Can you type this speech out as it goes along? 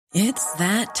It's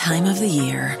that time of the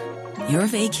year. Your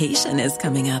vacation is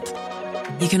coming up.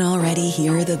 You can already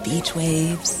hear the beach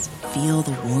waves, feel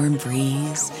the warm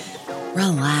breeze,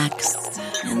 relax,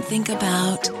 and think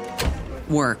about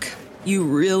work. You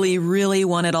really, really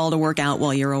want it all to work out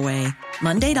while you're away.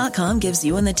 Monday.com gives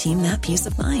you and the team that peace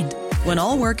of mind. When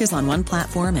all work is on one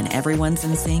platform and everyone's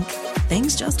in sync,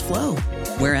 things just flow.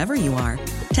 Wherever you are,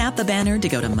 tap the banner to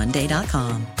go to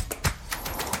Monday.com.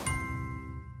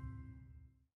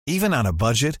 Even on a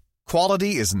budget,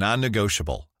 quality is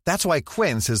non-negotiable. That's why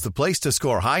Quince is the place to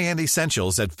score high-end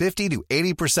essentials at 50 to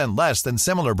 80% less than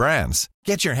similar brands.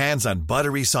 Get your hands on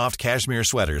buttery soft cashmere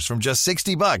sweaters from just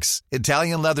 $60,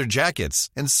 Italian leather jackets,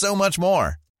 and so much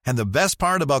more. And the best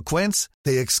part about Quince,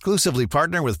 they exclusively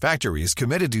partner with factories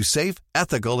committed to safe,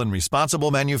 ethical, and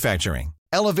responsible manufacturing.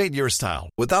 Elevate your style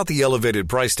without the elevated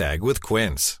price tag with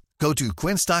Quince. Go to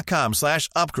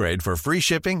quince.com/upgrade for free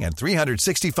shipping and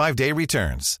 365-day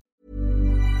returns.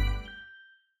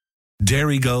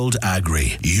 Dairygold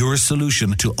Agri, your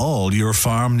solution to all your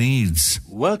farm needs.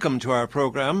 Welcome to our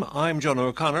programme. I'm John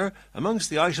O'Connor. Amongst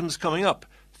the items coming up,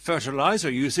 fertiliser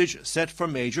usage set for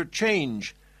major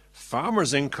change.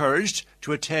 Farmers encouraged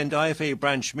to attend IFA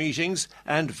branch meetings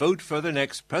and vote for the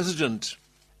next president.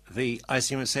 The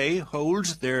ICMSA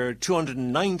holds their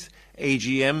 209th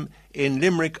AGM in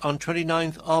Limerick on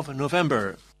 29th of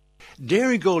November.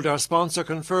 Dairygold, our sponsor,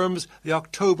 confirms the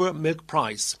October milk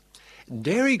price.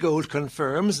 Dairygold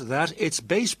confirms that its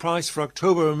base price for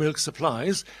October milk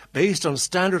supplies, based on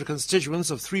standard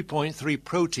constituents of 3.3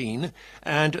 protein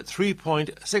and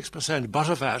 3.6%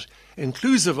 butterfat,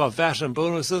 inclusive of VAT and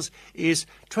bonuses, is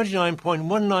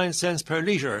 29.19 cents per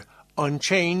litre,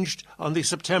 unchanged on the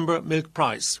September milk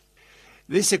price.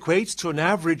 This equates to an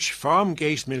average farm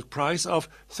gate milk price of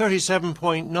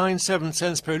 37.97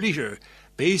 cents per litre,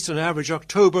 based on average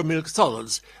October milk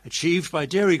solids achieved by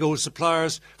Dairygold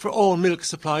suppliers for all milk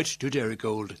supplied to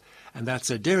Dairygold. And that's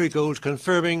a Dairygold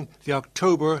confirming the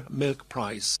October milk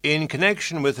price. In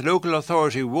connection with the Local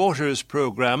Authority Waters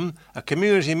programme, a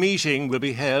community meeting will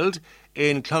be held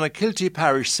in Clonakilty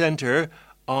Parish Centre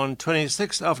on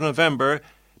 26th of November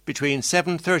between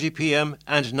 7:30pm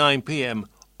and 9pm.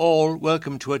 All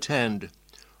welcome to attend.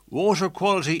 Water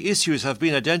quality issues have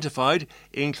been identified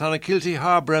in Clonakilty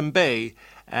Harbour and Bay,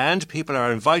 and people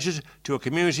are invited to a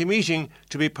community meeting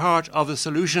to be part of the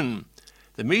solution.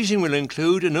 The meeting will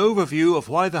include an overview of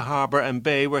why the harbour and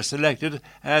bay were selected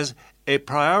as a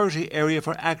priority area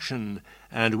for action,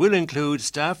 and will include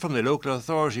staff from the Local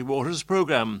Authority Waters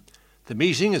programme. The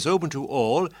meeting is open to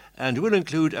all and will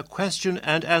include a question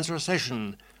and answer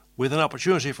session, with an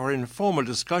opportunity for informal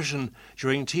discussion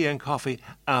during tea and coffee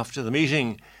after the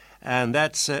meeting. And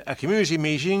that's a community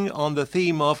meeting on the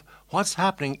theme of what's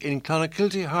happening in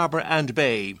Clonakilty Harbour and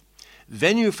Bay.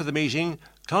 Venue for the meeting,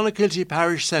 Clonakilty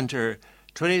Parish Centre,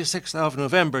 26th of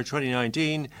November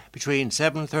 2019, between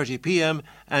 7:30pm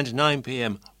and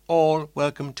 9pm. All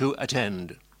welcome to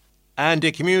attend. And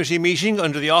a community meeting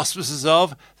under the auspices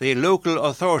of the Local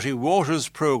Authority Waters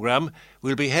programme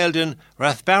will be held in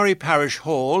Rathbarry Parish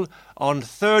Hall on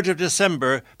 3rd of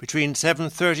December between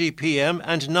 7:30pm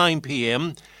and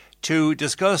 9pm to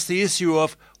discuss the issue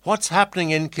of what's happening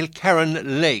in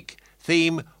Kilkerran Lake.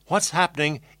 Theme, what's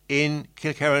happening in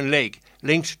Kilkerran Lake,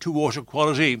 linked to water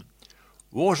quality.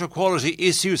 Water quality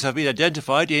issues have been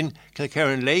identified in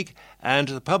Kilkerran Lake, and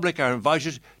the public are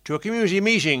invited to a community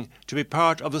meeting to be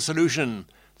part of the solution.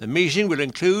 The meeting will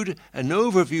include an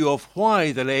overview of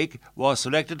why the lake was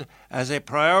selected as a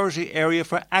priority area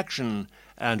for action,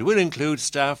 and will include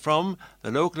staff from the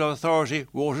Local Authority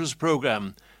Waters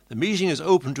programme. The meeting is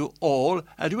open to all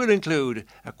and will include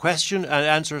a question and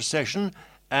answer session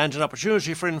and an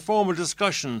opportunity for informal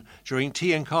discussion during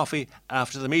tea and coffee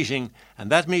after the meeting.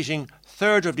 And that meeting,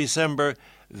 3rd of December,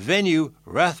 venue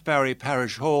Rathbarry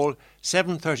Parish Hall,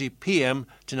 7:30pm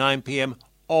to 9pm.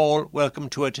 All welcome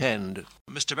to attend.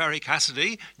 Mr. Barry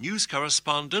Cassidy, news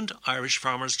correspondent, Irish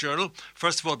Farmers Journal.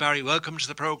 First of all, Barry, welcome to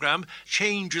the programme.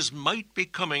 Changes might be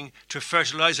coming to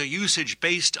fertiliser usage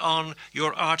based on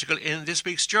your article in this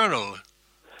week's journal.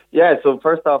 Yeah, so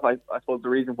first off, I suppose the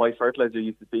reason why fertiliser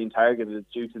use is being targeted is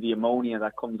due to the ammonia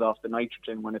that comes off the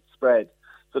nitrogen when it's spread.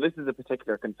 So this is a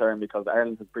particular concern because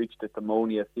Ireland has breached its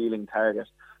ammonia ceiling target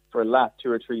for the last 2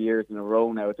 or 3 years in a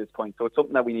row now at this point. So it's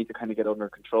something that we need to kind of get under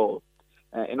control.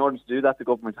 In order to do that, the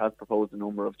government has proposed a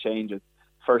number of changes.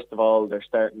 First of all, they're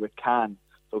starting with CAN.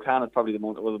 So CAN is probably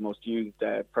one of the most used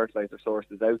fertiliser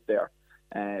sources out there.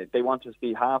 They want to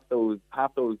see half those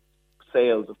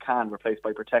sales of CAN replaced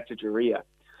by protected urea,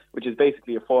 which is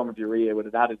basically a form of urea with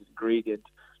an added ingredient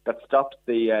that stops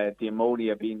the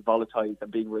ammonia being volatilized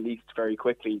and being released very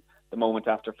quickly the moment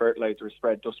after fertiliser is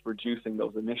spread, thus reducing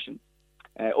those emissions.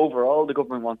 Overall, the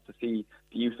government wants to see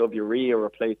the use of urea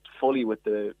replaced fully with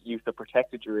the use of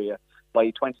protected urea by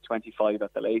 2025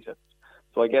 at the latest.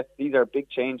 So I guess these are big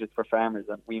changes for farmers.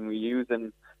 And we're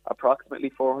using approximately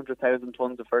 400,000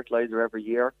 tonnes of fertiliser every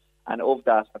year, and of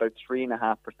that, about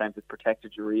 3.5% is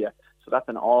protected urea. So that's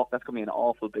going to be an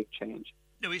awful big change.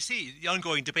 Now, we see the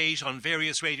ongoing debate on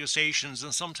various radio stations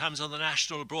and sometimes on the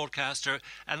national broadcaster,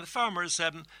 and the farmers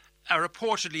are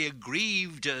reportedly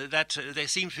aggrieved that they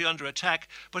seem to be under attack.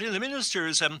 But in the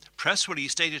Minister's press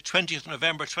release dated 20th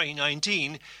November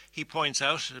 2019, he points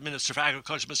out, the Minister for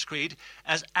Agriculture, Mr. Creed,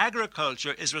 as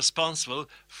agriculture is responsible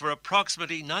for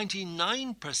approximately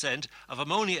 99% of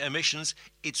ammonia emissions,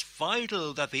 it's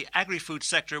vital that the agri-food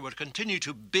sector would continue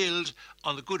to build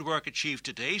on the good work achieved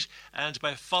to date, and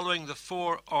by following the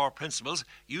 4R principles,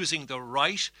 using the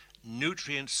right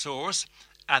nutrient source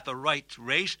at the right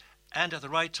rate and at the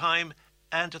right time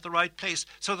and at the right place.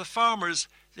 So the farmers,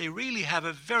 they really have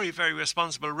a very, very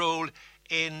responsible role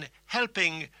in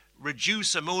helping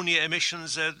reduce ammonia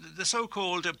emissions, the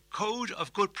so-called Code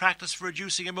of Good Practice for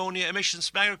Reducing Ammonia Emissions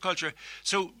from Agriculture.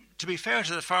 So to be fair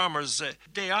to the farmers,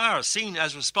 they are seen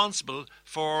as responsible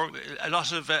for a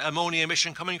lot of ammonia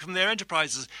emission coming from their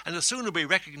enterprises. And the sooner we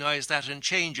recognise that and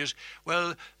change it,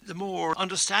 well, the more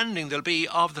understanding there'll be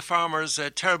of the farmers'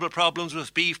 terrible problems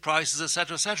with beef prices,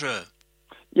 etc., etc.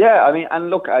 Yeah, I mean, and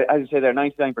look, as you say, they're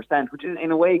 99%, which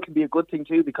in a way can be a good thing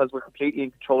too, because we're completely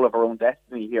in control of our own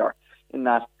destiny here. In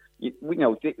that, it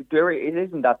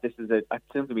isn't that this is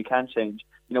something we can change.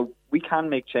 We can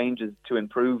make changes to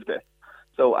improve this.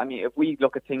 So, I mean, if we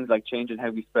look at things like changing how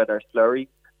we spread our slurry,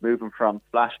 moving from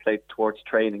splash plate towards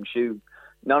trailing shoe,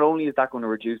 not only is that going to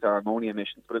reduce our ammonia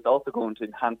emissions, but it's also going to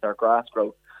enhance our grass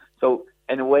growth. So,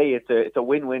 in a way, it's a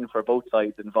win-win for both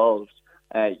sides involved.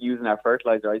 Using our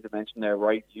fertiliser, as I mentioned there,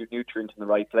 right nutrient in the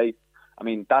right place. I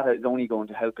mean, that is only going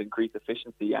to help increase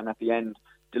efficiency, and at the end,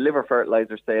 deliver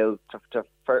fertiliser sales to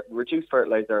reduce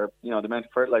fertiliser. The amount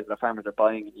of fertiliser that farmers are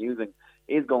buying and using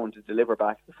is going to deliver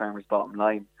back to the farmer's bottom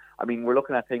line. I mean, we're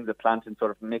looking at things like planting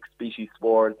sort of mixed species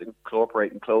swards,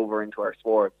 incorporating clover into our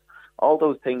swards. All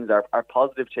those things are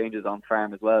positive changes on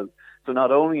farm as well. So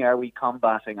not only are we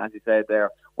combating, as you said there,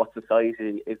 what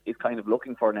society is kind of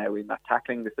looking for now in that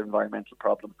tackling this environmental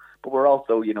problem, but we're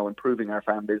also, improving our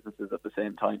farm businesses at the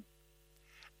same time.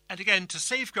 And again, to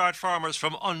safeguard farmers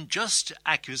from unjust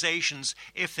accusations,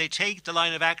 if they take the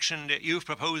line of action that you've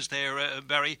proposed there,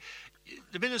 Barry,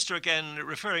 the Minister, again,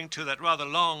 referring to that rather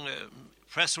long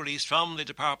press release from the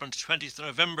Department, 20th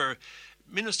November,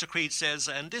 Minister Creed says,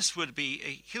 and this would be a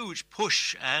huge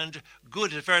push and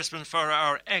good advertisement for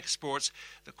our exports.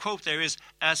 The quote there is,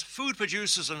 as food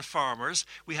producers and farmers,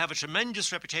 we have a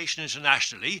tremendous reputation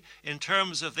internationally in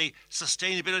terms of the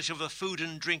sustainability of the food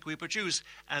and drink we produce.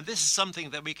 And this is something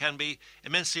that we can be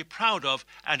immensely proud of.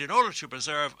 And in order to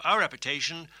preserve our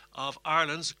reputation of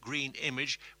Ireland's green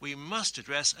image, we must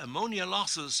address ammonia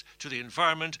losses to the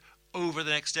environment over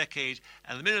the next decade.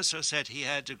 And the Minister said he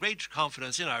had great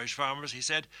confidence in Irish farmers. He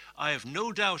said, I have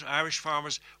no doubt Irish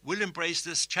farmers will embrace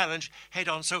this challenge head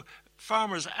on. So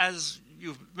farmers, as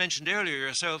you've mentioned earlier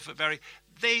yourself, Barry,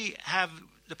 they have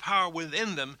the power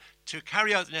within them to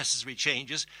carry out the necessary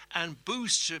changes and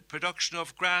boost production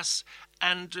of grass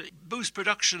and boost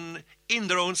production in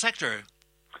their own sector.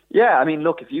 Yeah, I mean,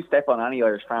 look, if you step on any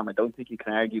Irish farm, I don't think you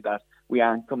can argue that we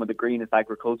aren't some of the greenest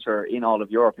agriculture in all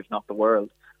of Europe, if not the world.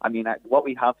 I mean, what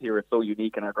we have here is so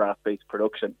unique in our grass-based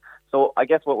production. So I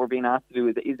guess what we're being asked to do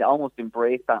is almost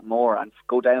embrace that more and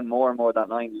go down more and more that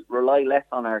line, rely less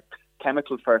on our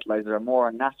chemical fertiliser and more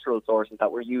on natural sources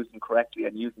that we're using correctly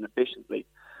and using efficiently.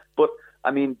 But,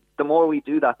 I mean, the more we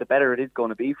do that, the better it is going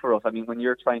to be for us. I mean, when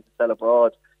you're trying to sell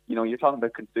abroad, you're talking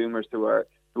about consumers who are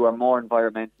more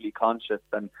environmentally conscious,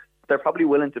 and they're probably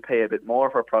willing to pay a bit more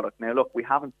for a product. Now, look, we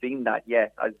haven't seen that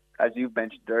yet. As you've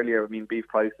mentioned earlier, I mean, beef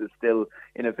price is still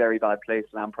in a very bad place.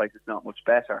 Lamb price is not much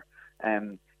better.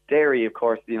 Dairy, of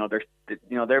course,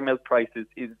 their milk price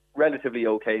is relatively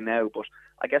okay now. But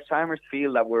I guess farmers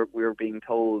feel that we're being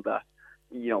told that,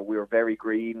 we're very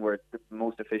green, we're the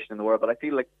most efficient in the world. But I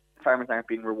feel like farmers aren't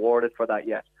being rewarded for that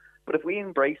yet. But if we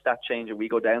embrace that change and we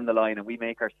go down the line and we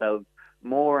make ourselves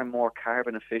more and more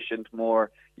carbon efficient,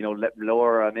 more,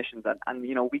 lower emissions,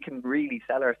 and we can really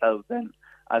sell ourselves then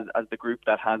as the group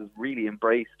that has really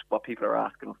embraced what people are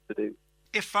asking us to do.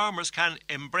 If farmers can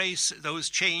embrace those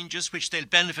changes which they'll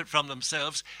benefit from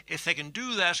themselves, if they can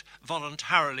do that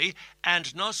voluntarily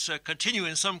and not continue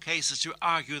in some cases to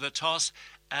argue the toss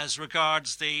as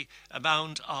regards the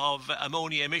amount of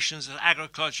ammonia emissions in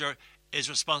agriculture is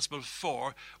responsible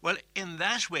for. Well, in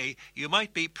that way, you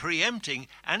might be preempting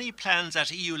any plans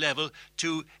at EU level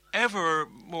to ever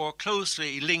more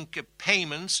closely link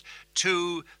payments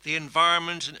to the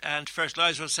environment and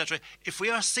fertiliser, etc. If we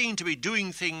are seen to be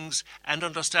doing things and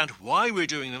understand why we're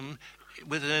doing them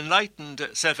with an enlightened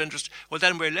self-interest, well,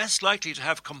 then we're less likely to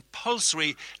have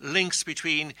compulsory links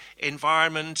between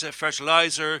environment,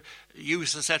 fertiliser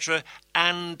use, etc.,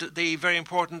 and the very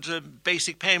important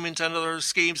basic payment and other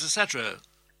schemes, etc.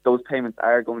 Those payments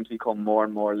are going to become more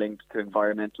and more linked to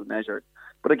environmental measures.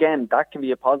 But again, that can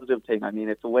be a positive thing. I mean,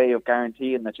 it's a way of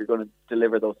guaranteeing that you're going to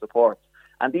deliver those supports.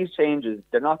 And these changes,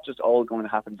 they're not just all going to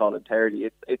happen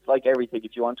voluntarily. It's like everything.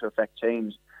 If you want to affect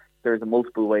change, there's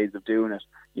multiple ways of doing it.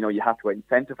 You know, you have to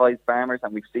incentivise farmers,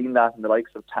 and we've seen that in the likes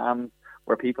of TAMS,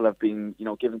 where people have been, you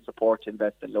know, given support to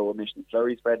invest in low emission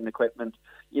slurry spreading equipment.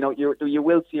 You know, you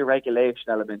will see a regulation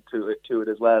element to it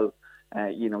as well.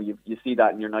 You know, you see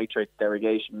that in your nitrate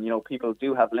derogation. You know, people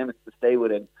do have limits to stay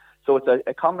within. So it's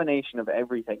a combination of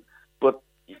everything. But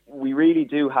we really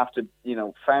do have to, you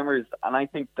know, farmers, and I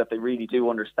think that they really do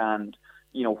understand,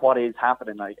 you know, what is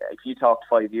happening. Like, if you talked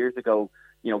 5 years ago,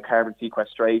 you know, carbon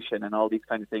sequestration and all these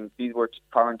kind of things, these were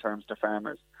foreign terms to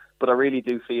farmers. But I really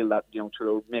do feel that, you know,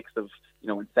 through a mix of, you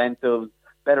know, incentives,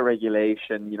 better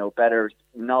regulation, you know, better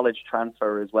knowledge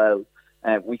transfer as well,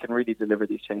 we can really deliver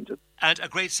these changes. And a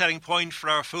great selling point for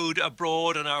our food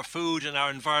abroad and our food and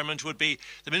our environment would be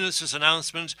the Minister's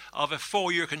announcement of a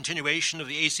 4-year continuation of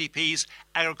the ACP's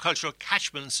Agricultural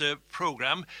Catchments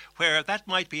programme, where that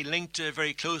might be linked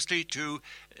very closely to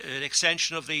an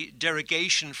extension of the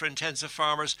derogation for intensive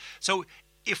farmers. So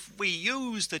if we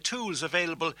use the tools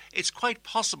available, it's quite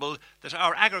possible that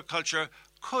our agriculture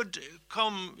could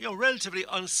come, you know, relatively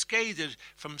unscathed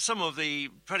from some of the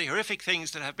pretty horrific things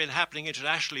that have been happening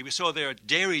internationally. We saw there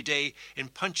Dairy Day in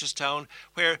Punchestown,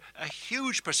 where a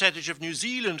huge percentage of New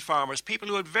Zealand farmers, people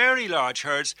who had very large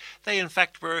herds, they in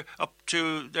fact were up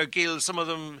to their gills, some of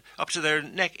them up to their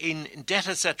neck in debt,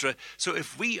 etc. So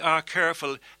if we are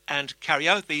careful and carry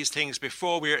out these things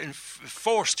before we're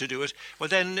forced to do it, well,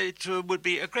 then it would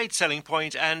be a great selling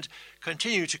point and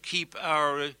continue to keep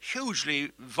our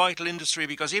hugely vital industry,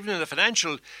 because even in the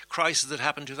financial crisis that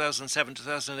happened 2007,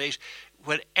 2008,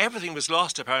 when everything was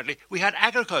lost, apparently, we had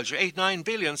agriculture, 8-9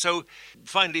 billion. So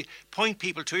finally, point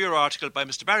people to your article by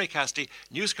Mr. Barry Cassidy,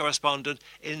 news correspondent,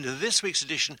 in this week's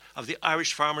edition of the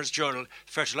Irish Farmers Journal.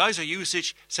 Fertiliser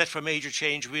usage set for major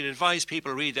change. We'd advise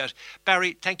people to read that.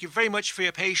 Barry, thank you very much for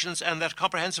your patience and that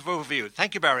comprehensive overview.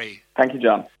 Thank you, Barry. Thank you,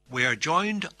 John. We are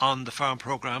joined on the farm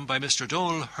programme by Mr.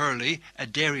 Donal Hurley, a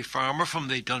dairy farmer from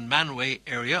the Dunmanway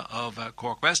area of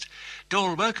Cork West.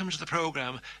 Donal, welcome to the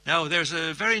programme. Now, there's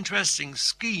a very interesting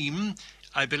scheme.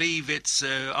 I believe it's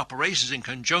operated in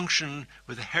conjunction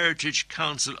with the Heritage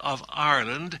Council of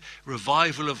Ireland,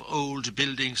 revival of old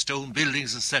buildings, stone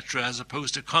buildings, etc., as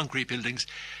opposed to concrete buildings.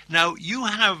 Now, you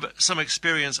have some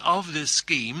experience of this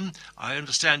scheme. I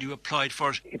understand you applied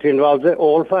for it. It involves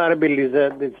all fire buildings.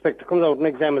 The inspector comes out and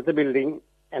examines the building,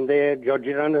 and they judge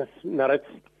it on its merits.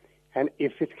 And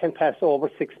if it can pass over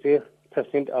 60%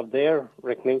 of their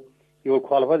reckoning, you will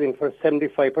qualify then for a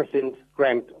 75%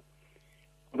 grant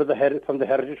from the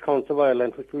Heritage Council of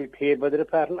Ireland, which will be paid by the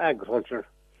Department of Agriculture.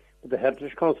 But the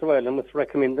Heritage Council of Ireland must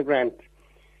recommend the grant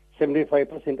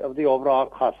 75% of the overall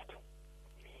cost.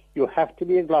 You have to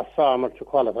be a glass farmer to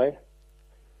qualify.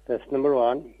 That's number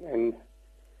one. And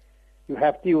you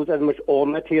have to use as much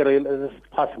own material as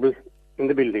possible in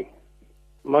the building.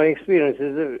 My experience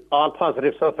is all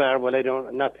positive so far. Well,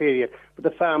 I'm not paid yet. But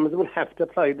the farmers will have to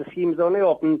apply. The scheme is only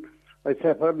open, I'd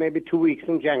say, for maybe 2 weeks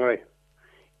in January.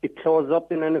 It closes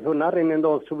up, and if you're not in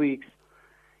those 2 weeks,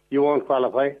 you won't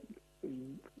qualify.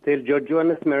 They'll judge you on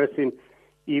its merits.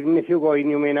 Even if you go in,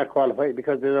 you may not qualify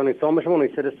because there's only so much money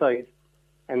set aside,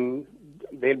 and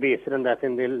they'll base it on that,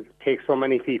 and they'll take so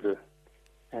many people.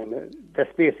 And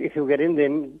that's base. If you get in,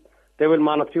 then they will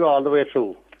monitor you all the way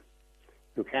through.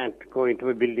 You can't go into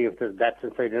a building if there's that's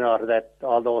inside and out of that,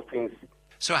 all those things.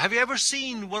 So have you ever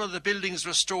seen one of the buildings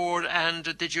restored,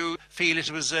 and did you feel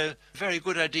it was a very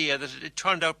good idea, that it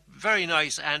turned out very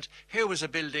nice, and here was a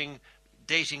building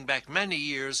dating back many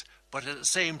years, but at the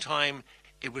same time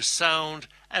it was sound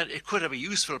and it could have a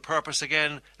useful purpose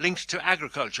again linked to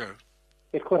agriculture?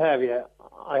 It could have, yeah.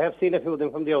 I have seen a few of them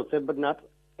from the outside, but not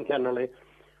internally.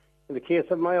 In the case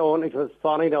of my own, it was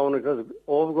falling down, it was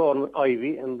overgrown with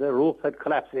ivy, and the roof had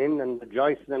collapsed in, and the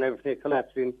joists and everything had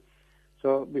collapsed in.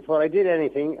 So before I did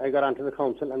anything, I got onto the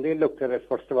council, and they looked at it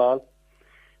first of all.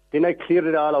 Then I cleared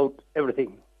it all out,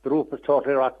 everything. The roof was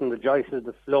totally rotten, the joists,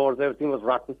 the floors, everything was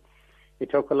rotten. It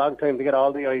took a long time to get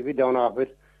all the ivy down off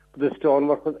it, but the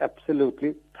stonework was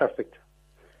absolutely perfect.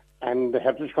 and the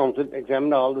Heritage Council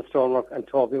examined all the stonework and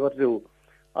told me what to do.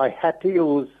 I had to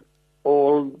use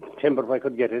old timber if I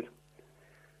could get it,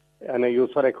 and I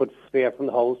used what I could spare from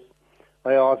the house.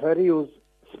 I also had to use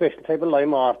special type of lime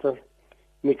mortar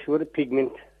mixed with a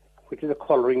pigment, which is a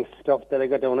colouring stuff that I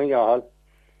got down in Youghal.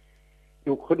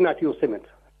 You could not use cement,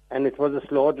 and it was a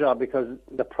slow job because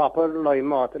the proper lime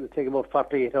mortar will take about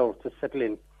 48 hours to settle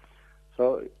in.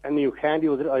 So, and you can't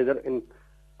use it either in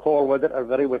cold weather or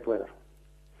very wet weather.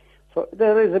 So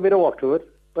there is a bit of work to it,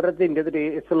 but at the end of the day,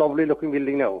 it's a lovely looking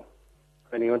building now,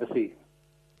 for anyone to see.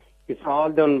 It's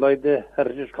all done by the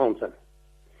Heritage Council,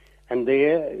 and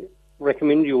they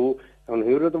recommend you, and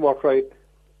who do the work right,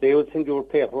 they will send your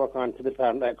paperwork on to the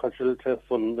Department of Agriculture to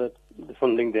fund the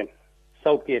funding then.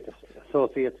 Southgate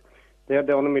Associates, they're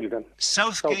down in Middleton.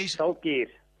 Southgate? Southgate,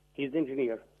 he's the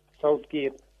engineer.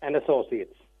 Southgate and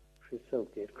Associates.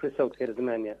 Chris Southgate is the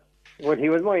man, yeah. Well, he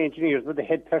was my engineer, but the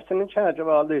head person in charge of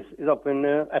all this is up in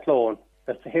Athlone.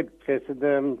 That's the head place of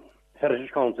the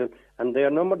Heritage Council, and their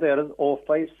number there is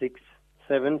 056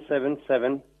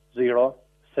 777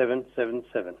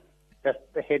 0777. That's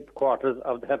the headquarters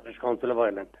of the Heritage Council of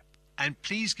Ireland. And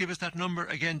please give us that number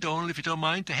again, Donal, if you don't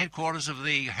mind, the headquarters of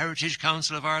the Heritage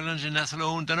Council of Ireland in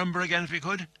Athlone. The number again, if you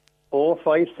could.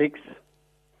 056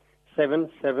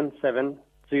 777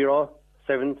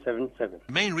 0777.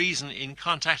 The main reason in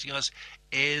contacting us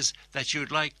is that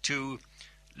you'd like to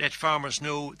let farmers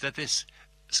know that this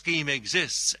scheme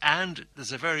exists, and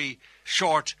there's a very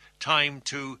short time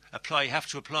to apply. You have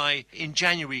to apply in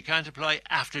January. You can't apply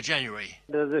after January.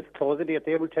 There's a closing date.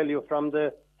 They will tell you from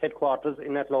the headquarters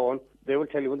in Athlone. They will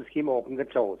tell you when the scheme opens and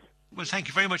closes. Well, thank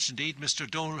you very much indeed, Mr.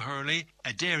 Donal Hurley,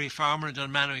 a dairy farmer in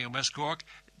Dunmanway in West Cork,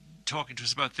 talking to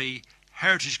us about the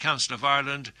Heritage Council of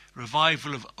Ireland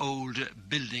Revival of Old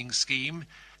Building Scheme.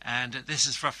 And this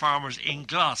is for farmers in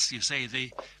Glas. You say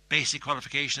the basic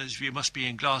qualification is you must be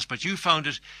in Glas, but you found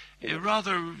it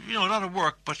rather, a lot of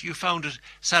work, but you found it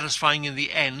satisfying in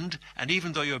the end. And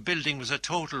even though your building was a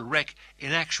total wreck,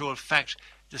 in actual fact,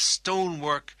 the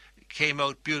stonework came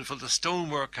out beautiful. The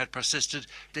stonework had persisted.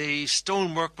 The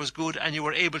stonework was good, and you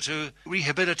were able to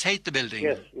rehabilitate the building.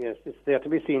 Yes, it's there to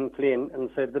be seen plain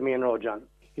inside the main road, John.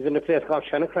 He's in a place called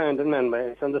Shanacrand in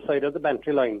Manway. It's on the side of the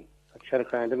Bantry line at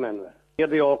Shanacrand in Manway. Here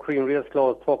the old creamery is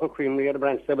closed, Focal Creamery at the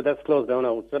branch there, but that's closed down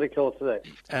now. It's very close to that.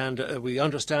 And we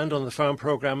understand on the farm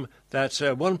programme that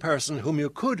one person whom you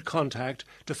could contact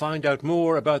to find out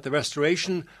more about the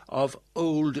restoration of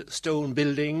old stone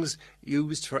buildings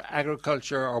used for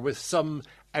agriculture or with some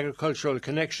agricultural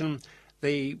connection,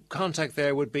 the contact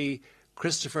there would be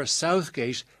Christopher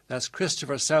Southgate. That's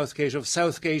Christopher Southgate of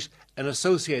Southgate and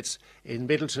Associates in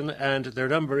Middleton, and their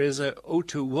number is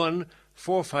 021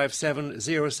 457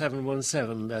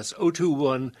 0717. That's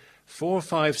 021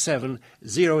 457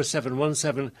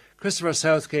 0717. Christopher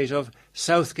Southgate of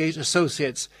Southgate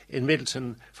Associates in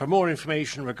Middleton for more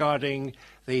information regarding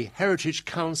the Heritage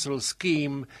Council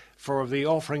scheme for the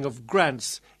offering of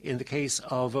grants in the case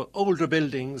of older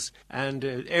buildings. And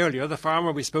earlier, the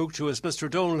farmer we spoke to is Mr.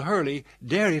 Donal Hurley,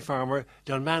 dairy farmer,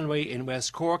 Dunmanway in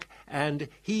West Cork, and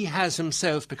he has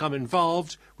himself become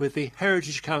involved with the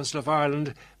Heritage Council of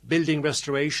Ireland building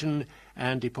restoration,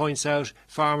 and he points out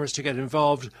farmers to get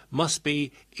involved must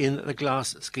be in the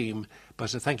Glas scheme.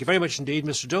 But thank you very much indeed,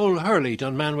 Mr. Donal Hurley,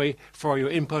 Dunmanway, for your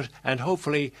input, and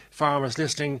hopefully farmers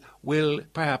listening will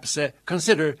perhaps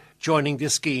consider joining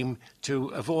this scheme to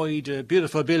avoid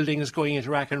beautiful buildings going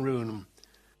into rack and ruin.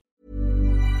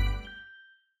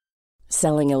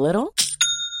 Selling a little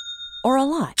or a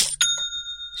lot?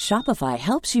 Shopify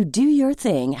helps you do your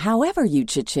thing however you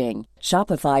cha-ching.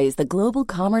 Shopify is the global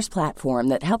commerce platform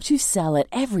that helps you sell at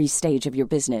every stage of your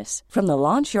business. From the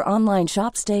launch your online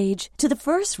shop stage to the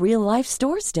first real-life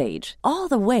store stage, all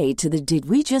the way to the did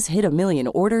we just hit a million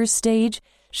orders stage.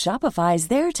 Shopify is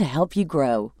there to help you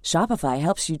grow. Shopify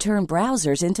helps you turn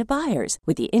browsers into buyers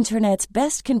with the internet's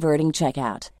best converting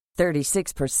checkout.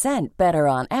 36% better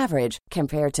on average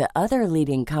compared to other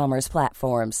leading commerce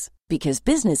platforms. Because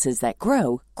businesses that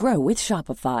grow, grow with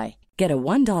Shopify. Get a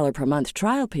 $1 per month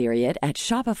trial period at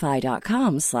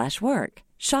shopify.com/work.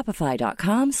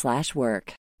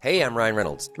 Shopify.com/work. Hey, I'm Ryan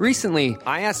Reynolds. Recently,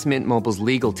 I asked Mint Mobile's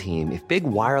legal team if big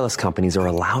wireless companies are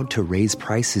allowed to raise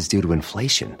prices due to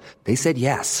inflation. They said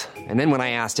yes. And then when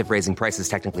I asked if raising prices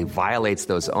technically violates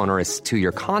those onerous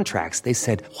two-year contracts, they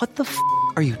said, "What the f***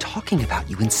 are you talking about,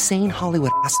 you insane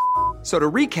Hollywood ass?" So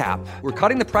to recap, we're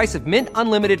cutting the price of Mint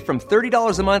Unlimited from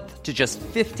 $30 a month to just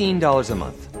 $15 a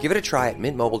month. Give it a try at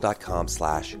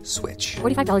mintmobile.com/switch.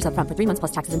 $45 up front for 3 months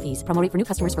plus taxes and fees. Promo rate for new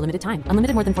customers for limited time.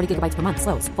 Unlimited more than 40 gigabytes per month.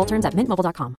 Slows full terms at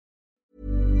mintmobile.com.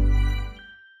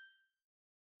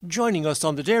 Joining us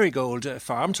on the Dairygold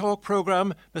Farm Talk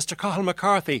programme, Mr. Cathal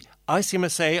McCarthy,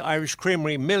 ICMSA Irish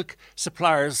Creamery Milk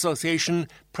Suppliers Association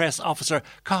Press Officer.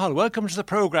 Cathal, welcome to the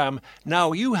programme.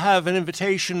 Now, you have an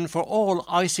invitation for all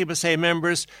ICMSA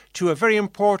members to a very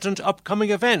important upcoming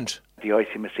event. The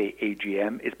ICMSA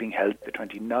AGM is being held the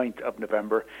 29th of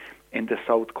November in the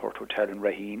South Court Hotel in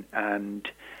Raheen, and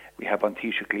we have An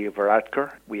Taoiseach Leo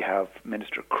Varadkar, we have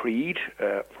Minister Creed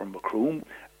from Macroom,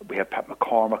 we have Pat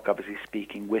McCormack obviously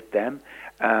speaking with them.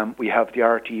 We have the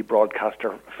RTE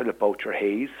broadcaster Philip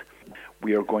Boucher-Hayes.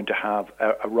 We are going to have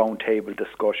a round-table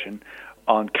discussion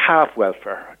on calf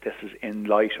welfare. This is in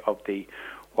light of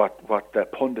what the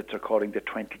pundits are calling the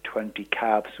 2020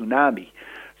 calf tsunami.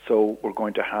 So we're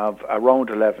going to have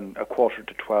around 11, a quarter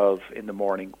to 12 in the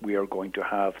morning. We are going to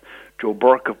have Joe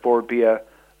Burke of Borbia,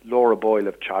 Laura Boyle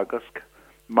of Teagasc,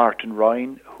 Martin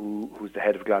Ryan, who's the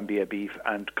head of Glanbia Beef,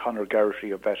 and Conor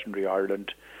Geraghty of Veterinary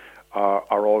Ireland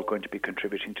are all going to be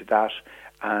contributing to that.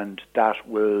 And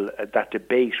that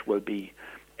debate will be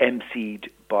emceed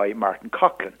by Martin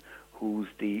Coughlin, who's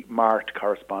the Mart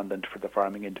correspondent for the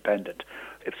Farming Independent.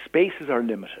 If spaces are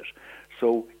limited,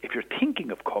 so if you're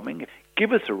thinking of coming,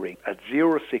 give us a ring at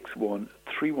 061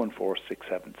 314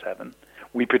 677.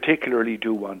 We particularly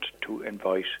do want to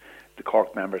invite the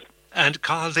Cork members. And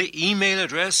Cathal, the email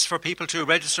address for people to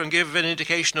register and give an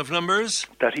indication of numbers?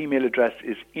 That email address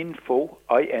is info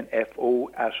at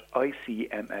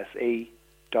icmsa.ie.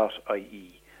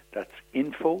 That's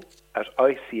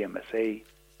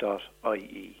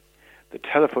info@icmsa.ie. The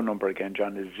telephone number again,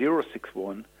 John, is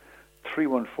 061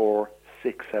 314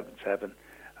 677.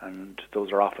 And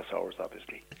those are office hours,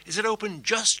 obviously. Is it open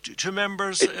just to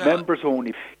members? It's members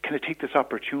only. Can I take this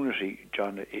opportunity,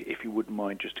 John, if you wouldn't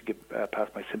mind, just to pass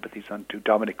my sympathies on to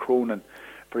Dominic Cronin,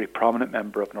 very prominent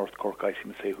member of North Cork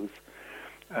ICMSA, who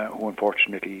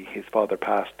unfortunately his father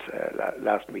passed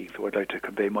last week. So I'd like to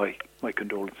convey my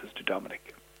condolences to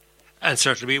Dominic. And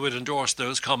certainly we would endorse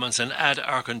those comments and add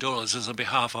our condolences on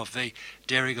behalf of the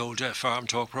Dairygold Farm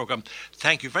Talk programme.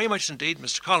 Thank you very much indeed,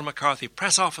 Mr. Cathal McCarthy,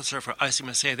 Press Officer for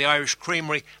ICMSA, the Irish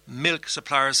Creamery Milk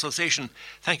Suppliers Association.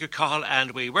 Thank you, Cathal, and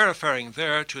we were referring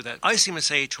there to the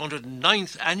ICMSA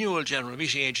 209th Annual General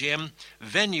Meeting AGM,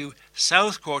 venue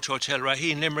South Court Hotel,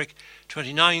 Raheen, Limerick,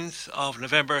 29th of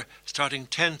November, starting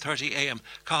 10:30am.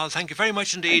 Cathal, thank you very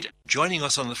much indeed. Joining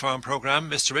us on the farm programme,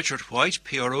 Mr. Richard White,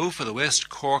 PRO for the West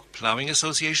Cork Ploughing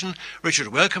Association. Richard,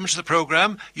 welcome to the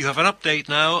programme. You have an update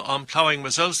now on ploughing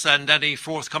results and any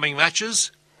forthcoming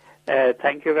matches.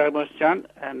 Thank you very much, John.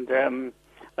 And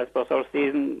I suppose our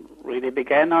season really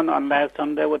began on last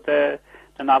Sunday with the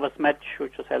novice match,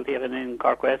 which was held here in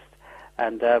Cork West.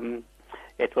 And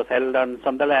it was held on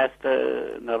Sunday last,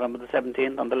 November the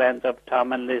 17th, on the lands of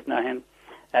Tom and Liz Nahin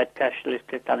at Cashlis,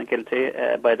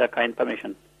 Clonakilty, by their kind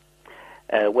permission.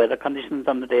 Weather conditions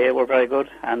on the day were very good,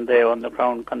 and on the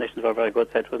ground conditions were very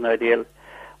good, so it was an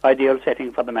ideal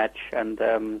setting for the match. And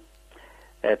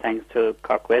thanks to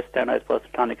Cork West and I suppose the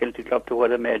Clonakilty Club to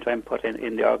have a major input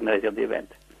in the organising of the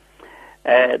event.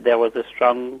 There was a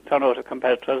strong turnout of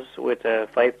competitors, with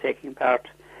 5 taking part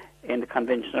in the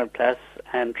conventional class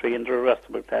and 3 in the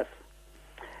reversible class.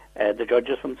 The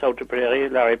judges from South Tipperary,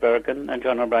 Larry Bergen and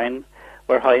John O'Brien,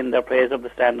 were high in their praise of the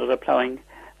standard of ploughing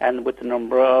and with the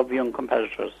number of young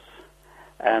competitors.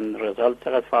 And the results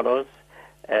are as follows: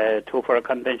 2 for a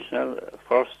conventional,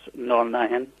 first Noel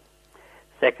Nahin,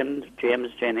 second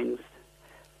James Jennings,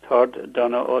 third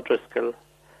Donna O'Driscoll,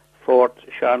 fourth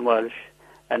Sean Walsh,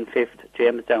 and fifth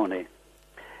James Downey.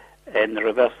 In the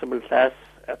reversible class,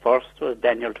 first was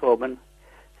Daniel Tobin,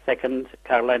 second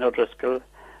Caroline O'Driscoll,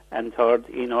 and third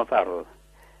Eno Farrell.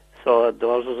 So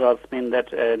those results mean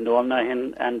that Noel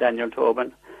Nahin and Daniel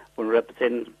Tobin will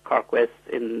represent Cork West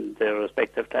in their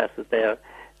respective classes there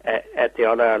at the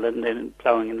All-Ireland in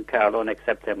ploughing in Carlow next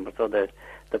September. So the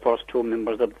first 2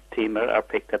 members of the team are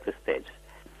picked at this stage.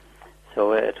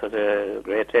 So it was a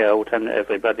great day out, and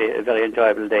everybody a very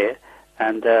enjoyable day.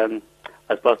 And I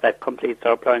suppose that completes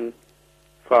our ploughing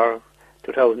for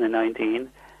 2019,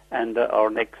 and our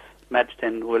next match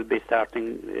then will be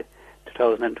starting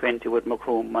 2020 with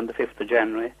Macroom on the 5th of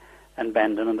January and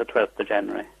Bandon on the 12th of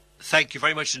January. Thank you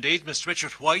very much indeed, Mr.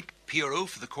 Richard White, PRO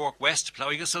for the Cork West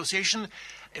Ploughing Association.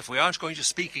 If we aren't going to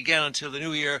speak again until the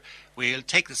new year, we'll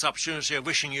take this opportunity of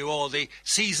wishing you all the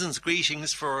season's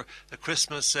greetings for the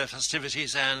Christmas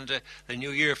festivities and the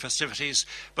New Year festivities.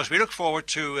 But we look forward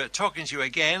to talking to you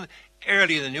again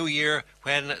early in the new year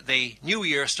when the new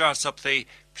year starts up the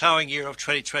ploughing year of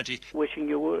 2020. Wishing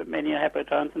you many happy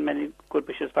returns and many good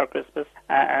wishes for Christmas.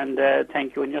 And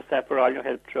thank you and your staff for all your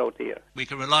help throughout the year. We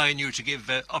can rely on you to give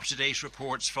up-to-date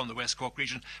reports from the West Cork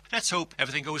region. Let's hope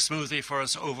everything goes smoothly for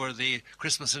us over the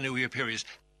Christmas and New Year period.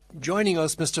 Joining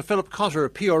us, Mr. Philip Cotter,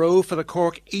 PRO for the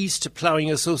Cork East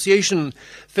Ploughing Association.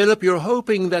 Philip, you're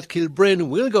hoping that Kilbryn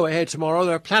will go ahead tomorrow.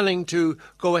 They're planning to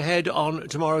go ahead on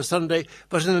tomorrow, Sunday.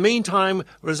 But in the meantime,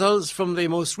 results from the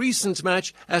most recent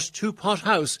match at Two Pot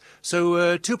House.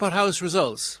 So, Two Pot House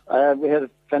results. We had a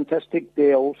fantastic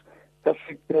day out,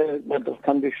 perfect weather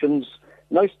conditions,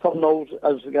 nice turnout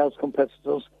as regards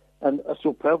competitors, and a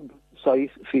superb size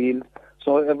field.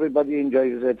 So everybody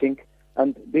enjoys it, I think.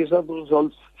 And these are the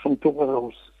results from Two Pot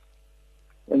House.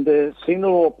 In the Senior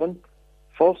Open,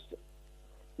 first,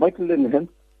 Michael Linehan,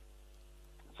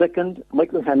 second,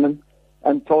 Michael Hannon,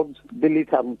 and third, Billy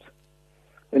Tarrant.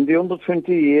 In the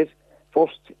under-28,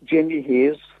 first, Jamie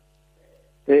Hayes.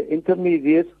 The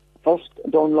intermediate, first,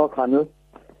 Donald O'Connell.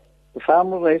 The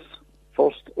farmer race,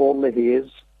 first, Orla Hayes.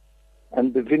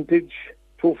 And the vintage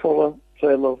 2-4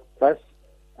 trailer class,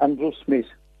 Andrew Smith.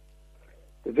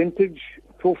 The vintage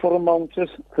 2-4 mounted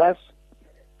class,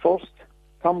 first,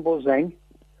 Tom Bozang,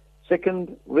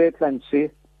 second, Ray Clancy,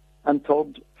 and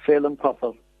third, Phelan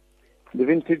Popper. The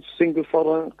vintage single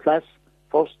 4 class,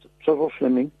 first, Trevor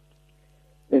Fleming.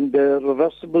 In the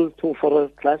reversible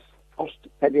 2-4 class, first,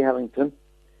 Paddy Harrington.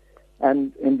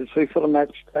 And in the 3-4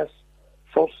 match class,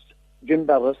 first, Jim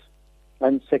Barrett,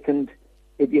 and second,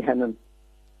 Eddie Hannon.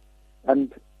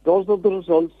 And those are the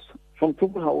results from Two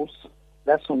Pot House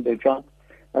last Sunday, John.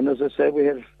 And as I say, we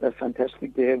had a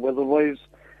fantastic day, weather-wise,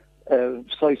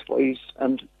 size-wise,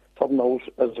 and turnout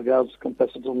as regards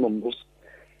competitor numbers.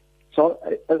 So,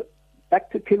 back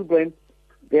to Kilbryn,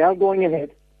 they are going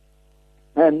ahead,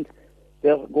 and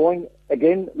they're going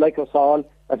again, like us all,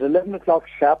 at 11 o'clock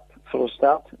sharp for a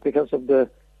start, because of the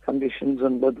conditions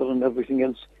and weather and everything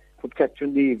else could catch you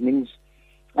in the evenings.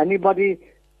 Anybody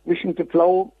wishing to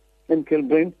plough in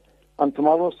Kilbryn on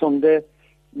tomorrow, Sunday,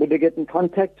 will they get in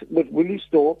contact with Willie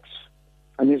Stokes,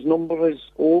 and his number is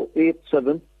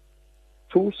 087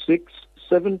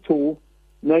 2672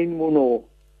 910.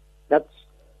 That's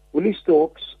Willie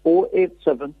Stokes,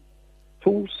 087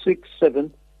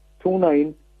 267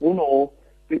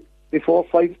 2910, before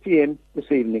 5 p.m. this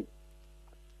evening.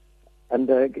 And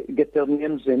get their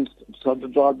names in, so the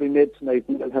draw will be made tonight,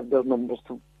 and they'll have their numbers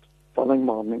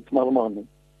tomorrow morning.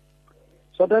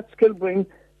 So that's Kilbryn,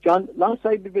 John,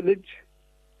 alongside the village,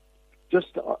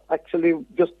 just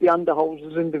beyond the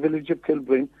houses in the village of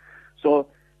Kilbryn. So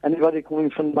anybody coming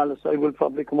from Malachy will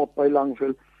probably come up by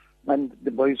Longville, and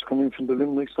the boys coming from the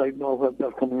Limerick side know where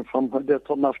they're coming from, where they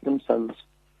turn off themselves.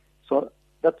 So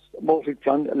that's about it,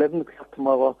 John. 11 o'clock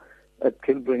tomorrow at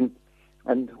Kilbryn,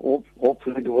 and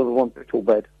hopefully the weather won't be too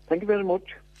bad. Thank you very much.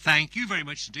 Thank you very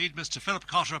much indeed, Mr. Philip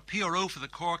Cotter, PRO for the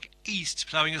Cork East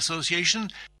Ploughing Association.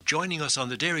 Joining us on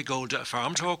the Dairygold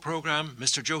Farm Talk programme,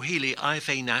 Mr. Joe Healy,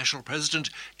 IFA National President.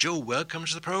 Joe, welcome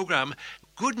to the programme.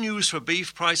 Good news for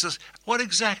beef prices. What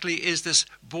exactly is this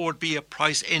Board Bia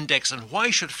price index, and why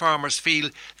should farmers feel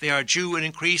they are due an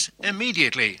increase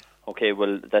immediately? Okay,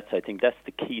 well, I think that's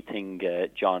the key thing,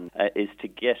 John, is to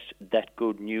get that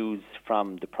good news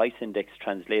from the price index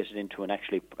translated into an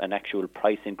actual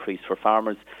price increase for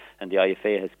farmers. And the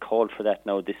IFA has called for that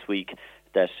now this week,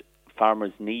 that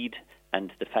farmers need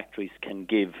and the factories can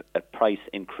give a price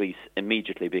increase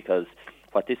immediately, because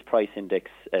what this price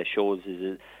index shows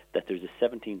is that there's a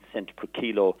 17 cent per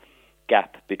kilo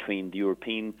gap between the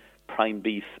European prime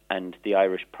beef and the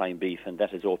Irish prime beef, and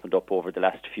that has opened up over the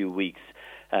last few weeks.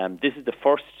 This is the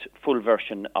first full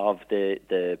version of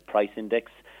the price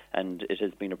index, and it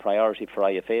has been a priority for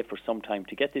IFA for some time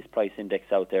to get this price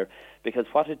index out there, because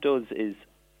what it does is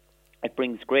it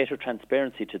brings greater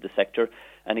transparency to the sector,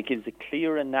 and it gives a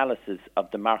clear analysis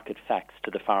of the market facts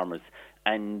to the farmers.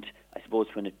 And I suppose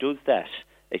when it does that,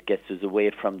 it gets us away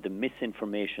from the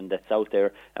misinformation that's out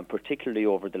there, and particularly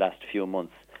over the last few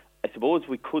months. I suppose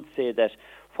we could say that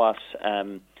what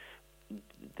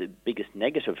the biggest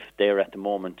negative there at the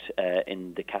moment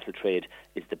in the cattle trade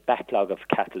is the backlog of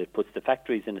cattle. It puts the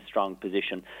factories in a strong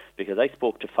position, because I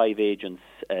spoke to 5 agents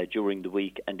during the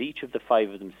week, and each of the 5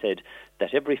 of them said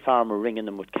that every farmer ringing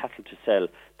them with cattle to sell,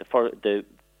 the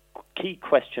key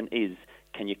question is,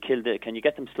 can you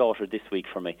get them slaughtered this week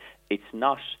for me? It's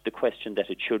not the question that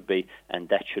it should be, and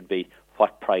that should be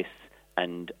what price,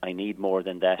 and I need more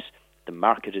than that. The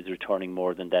market is returning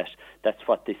more than that. That's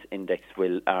what this index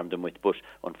will arm them with. But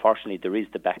unfortunately, there is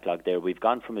the backlog there. We've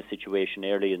gone from a situation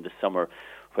early in the summer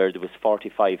where there was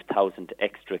 45,000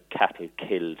 extra cattle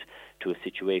killed to a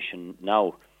situation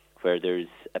now where there's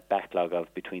a backlog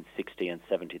of between 60 and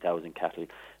 70,000 cattle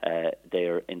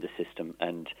there in the system,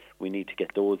 and we need to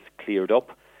get those cleared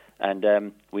up,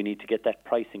 and we need to get that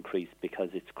price increase because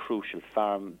it's crucial.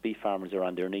 Beef farmers are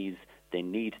on their knees. They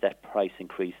need that price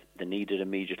increase. They need it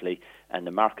immediately, and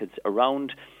the markets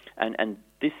around, and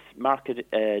this market,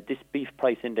 this beef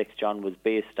price index, John, was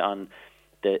based on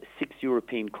the 6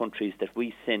 European countries that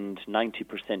we send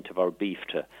 90% of our beef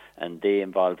to, and they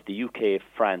involve the UK,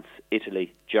 France,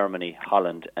 Italy, Germany,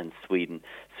 Holland and Sweden.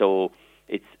 So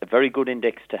it's a very good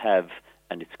index to have,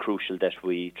 and it's crucial that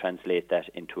we translate that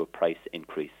into a price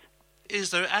increase.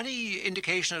 Is there any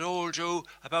indication at all, Joe,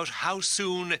 about how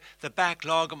soon the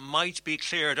backlog might be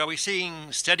cleared? Are we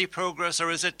seeing steady progress, or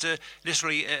is it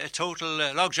literally a total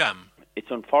logjam?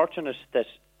 It's unfortunate that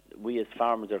we as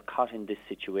farmers are caught in this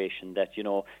situation that, you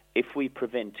know, if we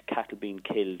prevent cattle being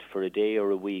killed for a day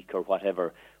or a week or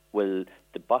whatever, well,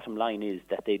 the bottom line is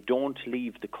that they don't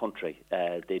leave the country.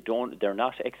 They're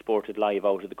not exported live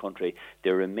out of the country.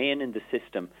 They remain in the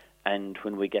system, and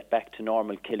when we get back to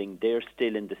normal killing, they're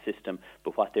still in the system.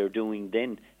 But what they're doing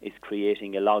then is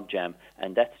creating a logjam,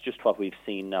 and that's just what we've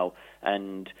seen now.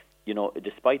 And you know,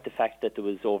 despite the fact that there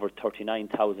was over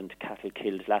 39,000 cattle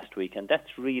killed last week, and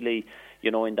that's really,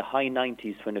 you know, in the high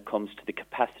 90s when it comes to the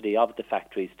capacity of the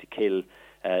factories to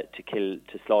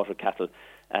slaughter cattle.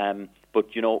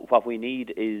 But you know, what we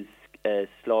need is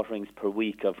slaughterings per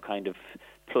week of kind of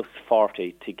plus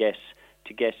 40 to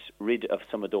get rid of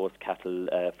some of those cattle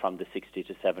from the 60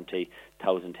 to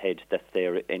 70,000 head that's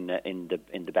there in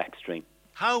the backstream.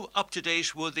 How up to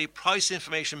date will the price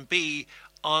information be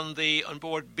on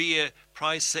board BIA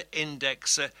price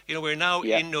index? We're now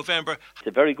in November. It's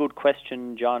a very good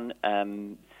question, John.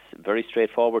 Very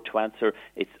straightforward to answer.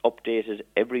 It's updated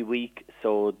every week,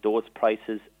 so those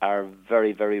prices are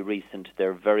very, very recent.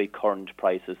 They're very current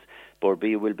prices. Bord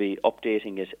Bia will be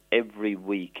updating it every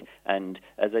week. And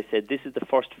as I said, this is the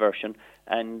first version,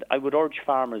 and I would urge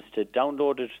farmers to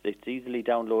download it. It's easily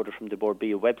downloaded from the Bord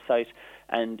Bia website.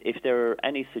 And if there are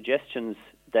any suggestions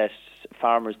that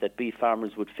beef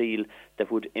farmers would feel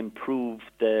that would improve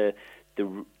the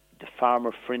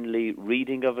farmer-friendly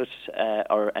reading of it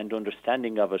and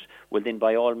understanding of it, well then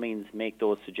by all means make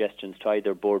those suggestions to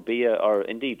either Bord Bia or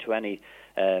indeed to any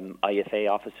IFA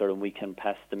officer, and we can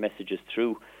pass the messages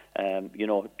through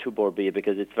to Bord Bia,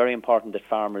 because it's very important that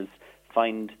farmers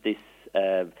find this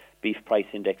beef price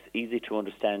index easy to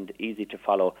understand, easy to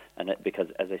follow, and because,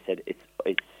 as I said,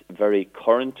 it's very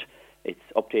current, it's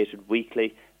updated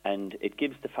weekly, and it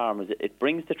gives the farmers, it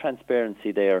brings the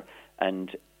transparency there.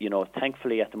 And, you know,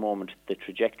 thankfully at the moment, the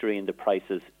trajectory in the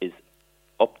prices is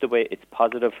up the way, it's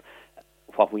positive.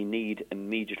 What we need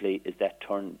immediately is that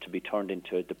to be turned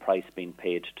into the price being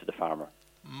paid to the farmer.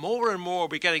 More and more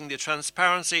we're getting the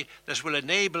transparency that will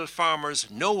enable farmers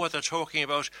know what they're talking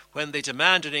about when they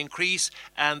demand an increase,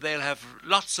 and they'll have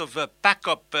lots of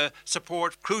backup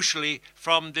support, crucially,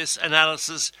 from this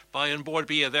analysis by On Board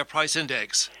Bia, their price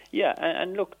index. Yeah,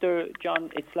 and look,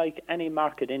 John, it's like any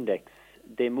market index.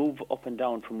 They move up and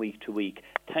down from week to week.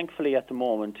 Thankfully, at the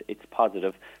moment, it's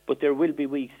positive, but there will be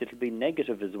weeks it'll be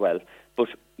negative as well. But,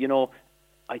 you know,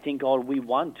 I think all we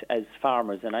want as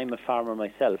farmers, and I'm a farmer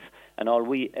myself, and all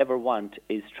we ever want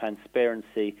is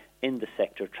transparency in the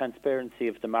sector, transparency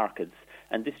of the markets.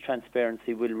 And this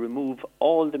transparency will remove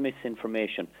all the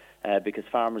misinformation because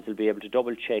farmers will be able to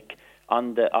double-check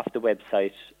off the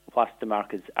website what the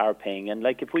markets are paying. And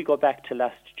like if we go back to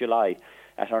last July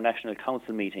at our National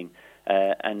Council meeting,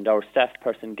 and our staff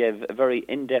person gave a very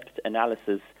in-depth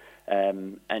analysis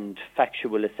and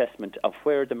factual assessment of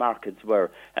where the markets were.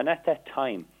 And at that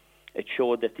time, it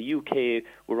showed that the UK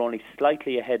were only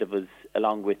slightly ahead of us,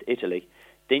 along with Italy.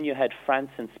 Then you had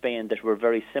France and Spain that were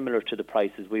very similar to the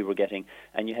prices we were getting,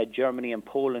 and you had Germany and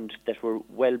Poland that were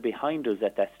well behind us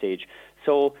at that stage.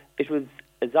 So it was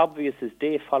as obvious as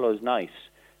day follows night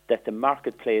that the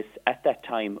marketplace at that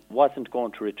time wasn't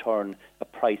going to return a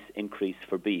price increase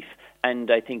for beef.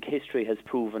 And I think history has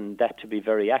proven that to be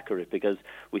very accurate, because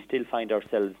we still find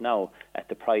ourselves now at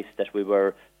the price that we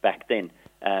were back then.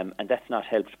 And that's not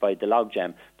helped by the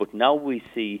logjam. But now we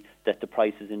see that the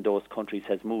prices in those countries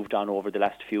has moved on over the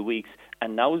last few weeks,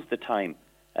 and now's the time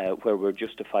where we're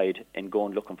justified in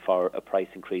going looking for a price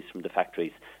increase from the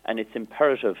factories. And it's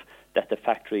imperative that the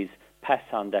factories pass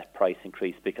on that price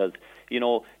increase, because, you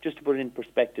know, just to put it in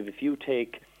perspective, if you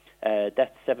take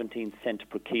that 17 cent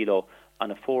per kilo on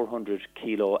a 400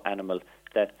 kilo animal,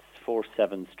 that's 4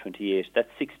 sevens, 28. That's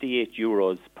 68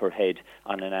 euros per head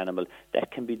on an animal.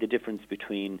 That can be the difference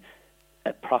between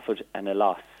a profit and a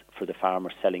loss for the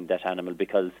farmer selling that animal,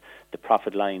 because the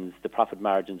profit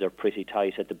margins are pretty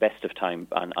tight at the best of time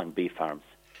on beef farms.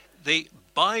 the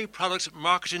byproduct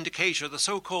market indicator, the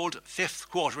so-called fifth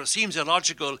quarter. It seems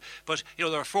illogical, but there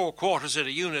are 4 quarters in a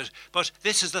unit, but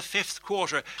this is the fifth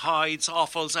quarter. Hides,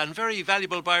 offals and very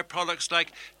valuable byproducts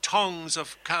like tongues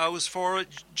of cows for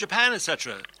Japan,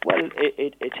 etc. Well,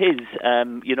 it is,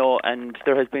 and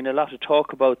there has been a lot of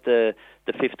talk about the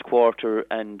fifth quarter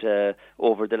and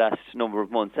over the last number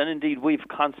of months, and indeed we've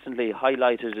constantly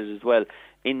highlighted it as well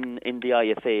in the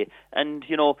IFA, and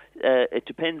it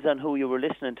depends on who you were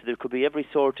listening to. There could be every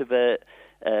sort of a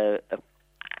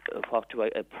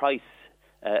price,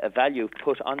 a value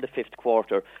put on the fifth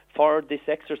quarter. For this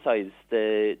exercise,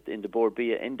 in the Bord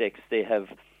Bia index, they have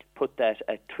put that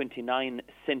at 29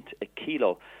 cent a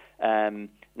kilo.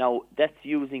 Now that's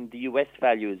using the US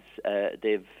values.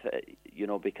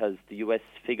 Because the US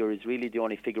figure is really the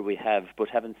only figure we have. But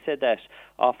having said that,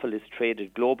 offal is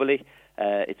traded globally.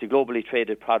 It's a globally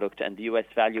traded product, and the US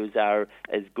values are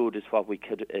as good as what we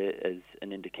could, as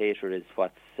an indicator, as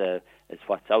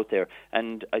what's out there.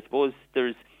 And I suppose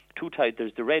there's two types.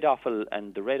 There's the red offal,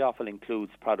 and the red offal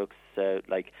includes products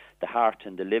like the heart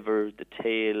and the liver, the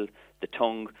tail, the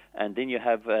tongue, and then you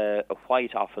have a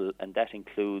white offal, and that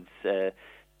includes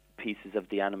pieces of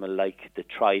the animal like the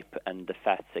tripe and the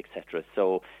fats, etc.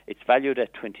 So it's valued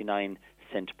at 29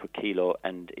 cent per kilo,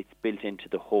 and it's built into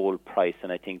the whole price,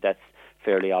 and I think that's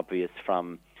fairly obvious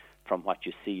from what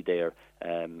you see there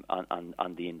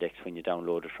on the index when you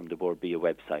download it from the Bord Bia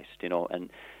website.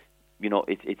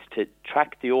 It's to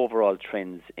track the overall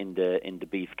trends in the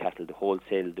beef cattle, the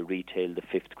wholesale, the retail, the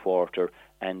fifth quarter,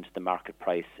 and the market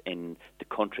price in the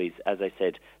countries, as I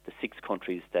said, the 6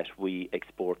 countries that we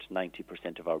export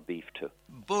 90% of our beef to.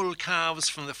 Bull calves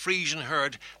from the Frisian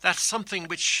herd, that's something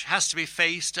which has to be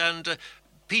faced, and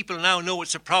people now know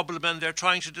it's a problem and they're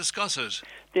trying to discuss it.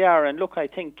 They are, and look, I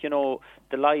think,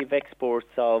 the live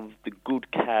exports of the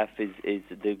good calf is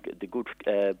the good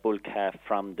bull calf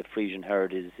from the Frisian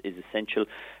herd is essential.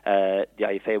 The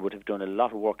IFA would have done a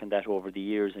lot of work on that over the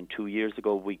years, and 2 years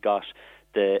ago we got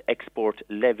the export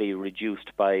levy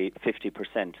reduced by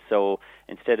 50%. So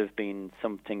instead of being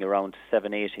something around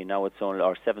 780, now it's only,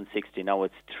 or 760, now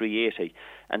it's 380,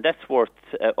 and that's worth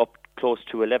up close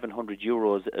to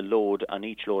 €1,100 a load on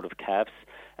each load of calves,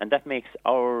 and that makes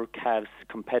our calves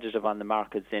competitive on the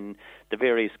markets in the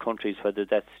various countries, whether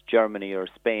that's Germany or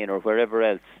Spain or wherever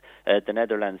else, the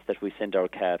Netherlands, that we send our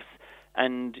calves.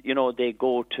 And they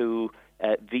go to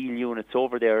veal units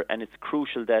over there, and it's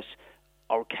crucial that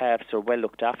our calves are well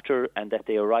looked after and that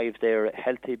they arrive there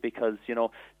healthy, because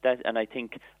that, and I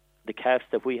think the calves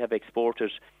that we have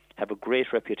exported have a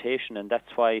great reputation, and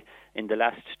that's why in the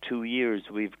last 2 years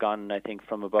we've gone, I think,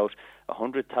 from about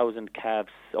 100,000 calves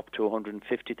up to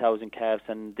 150,000 calves,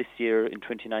 and this year in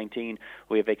 2019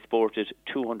 we have exported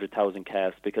 200,000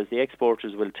 calves, because the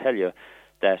exporters will tell you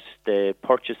that the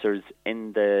purchasers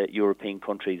in the European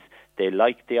countries, they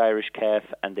like the Irish calf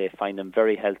and they find them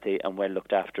very healthy and well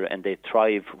looked after, and they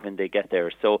thrive when they get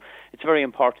there. So it's very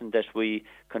important that we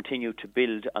continue to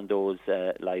build on those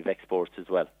live exports as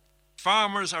well.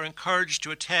 Farmers are encouraged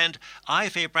to attend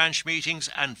IFA branch meetings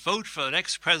and vote for the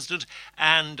next president,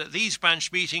 and these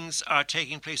branch meetings are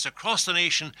taking place across the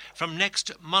nation from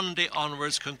next Monday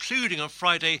onwards, concluding on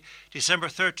Friday, December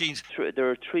 13th. There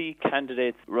are 3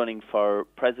 candidates running for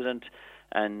president,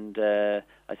 and I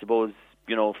suppose,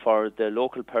 for the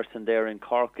local person there in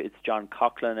Cork, it's John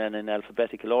Coughlin, and in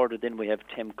alphabetical order then we have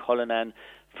Tim Cullinan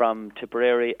from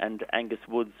Tipperary and Angus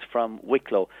Woods from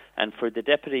Wicklow. And for the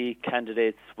deputy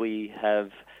candidates, we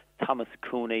have Thomas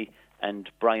Cooney and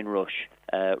Brian Rush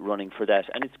running for that.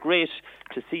 And it's great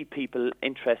to see people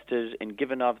interested in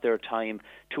giving of their time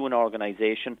to an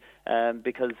organisation,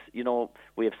 because,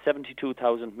 we have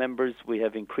 72,000 members. We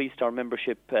have increased our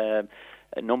membership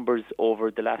numbers over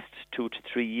the last 2 to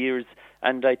 3 years.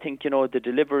 And I think, the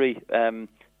delivery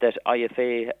that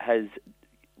IFA has,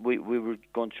 we were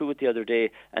going through it the other day,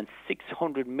 and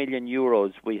 €600 million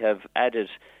we have added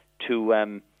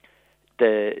to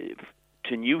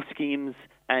new schemes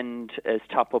and as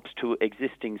top-ups to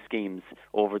existing schemes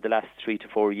over the last 3 to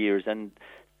 4 years. And,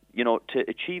 to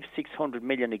achieve 600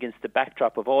 million against the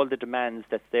backdrop of all the demands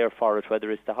that's there for it,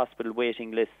 whether it's the hospital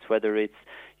waiting lists, whether it's,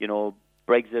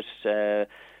 Brexit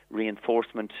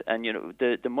reinforcement, and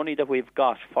the money that we've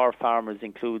got for farmers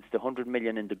includes the 100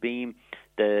 million in the beam,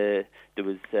 there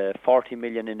was 40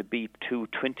 million in the beep 2,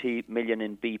 20 million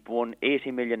in beep 1,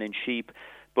 80 million in sheep,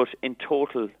 but in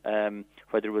total,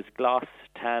 whether it was glass,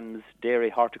 tams, dairy,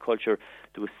 horticulture,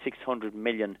 there was 600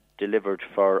 million delivered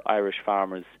for Irish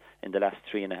farmers in the last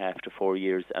 3.5 to 4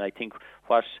 years. And I think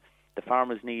what the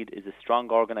farmers need is a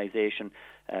strong organisation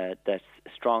that's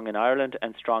strong in Ireland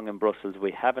and strong in Brussels.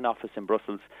 We have an office in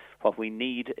Brussels. What we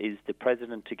need is the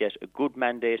President to get a good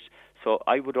mandate. So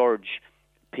I would urge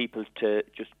people to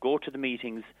just go to the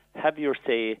meetings, have your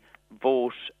say,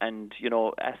 vote, and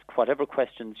ask whatever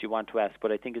questions you want to ask.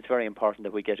 But I think it's very important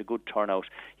that we get a good turnout.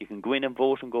 You can go in and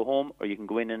vote and go home, or you can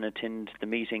go in and attend the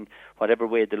meeting, whatever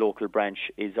way the local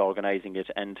branch is organising it.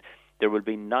 And there will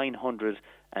be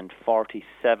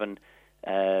 947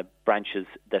 branches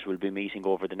that will be meeting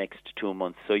over the next 2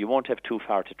 months. So you won't have too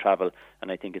far to travel,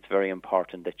 and I think it's very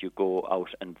important that you go out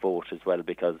and vote as well,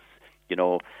 because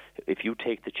if you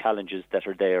take the challenges that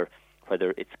are there,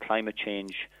 whether it's climate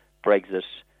change, Brexit,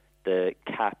 the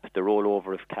cap, the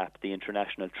rollover of cap, the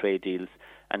international trade deals,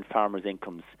 and farmers'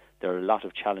 incomes, there are a lot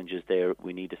of challenges there.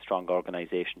 We need a strong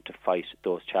organisation to fight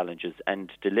those challenges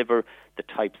and deliver the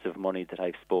types of money that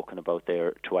I've spoken about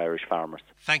there to Irish farmers.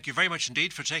 Thank you very much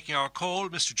indeed for taking our call,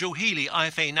 Mr. Joe Healy,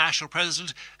 IFA National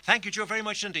President. Thank you, Joe, very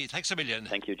much indeed. Thanks a million.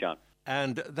 Thank you, John.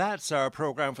 And that's our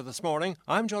programme for this morning.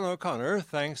 I'm John O'Connor.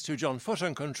 Thanks to John Foote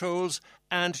on controls,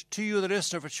 and to you, the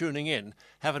listener, for tuning in.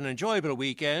 Have an enjoyable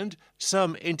weekend.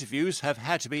 Some interviews have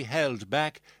had to be held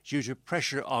back due to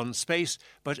pressure on space,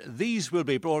 but these will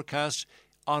be broadcast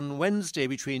on Wednesday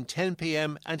between 10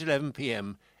 p.m. and 11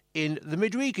 p.m. in the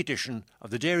midweek edition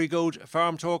of the Dairygold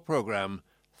Farm Talk programme.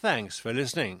 Thanks for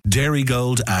listening.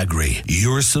 Dairygold Agri,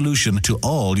 your solution to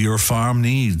all your farm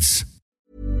needs.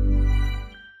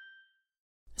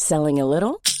 Selling a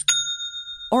little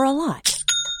or a lot?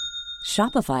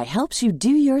 Shopify helps you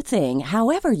do your thing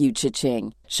however you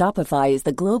cha-ching. Shopify is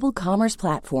the global commerce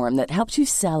platform that helps you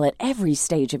sell at every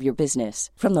stage of your business.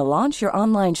 From the launch your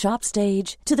online shop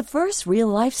stage to the first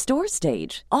real-life store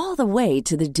stage, all the way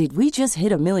to the did we just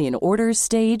hit a million orders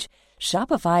stage.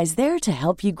 Shopify is there to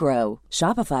help you grow.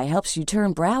 Shopify helps you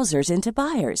turn browsers into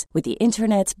buyers with the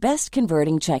internet's best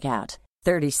converting checkout.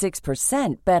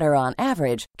 36% better on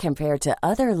average compared to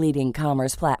other leading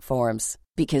commerce platforms.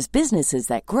 Because businesses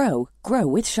that grow, grow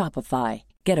with Shopify.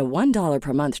 Get a $1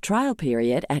 per month trial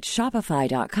period at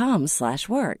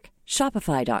shopify.com/work.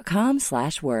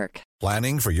 Shopify.com/work.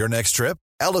 Planning for your next trip?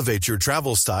 Elevate your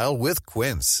travel style with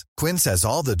Quince. Quince has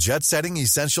all the jet-setting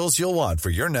essentials you'll want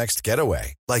for your next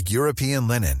getaway, like European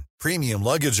linen, premium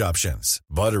luggage options,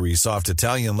 buttery soft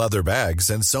Italian leather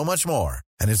bags, and so much more.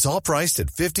 And it's all priced at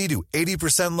 50 to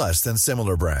 80% less than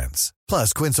similar brands.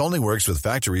 Plus, Quince only works with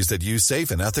factories that use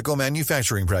safe and ethical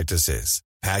manufacturing practices.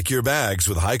 Pack your bags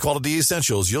with high-quality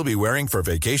essentials you'll be wearing for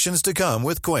vacations to come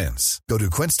with Quince. Go to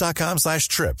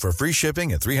quince.com/trip for free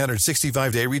shipping and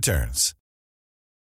 365-day returns.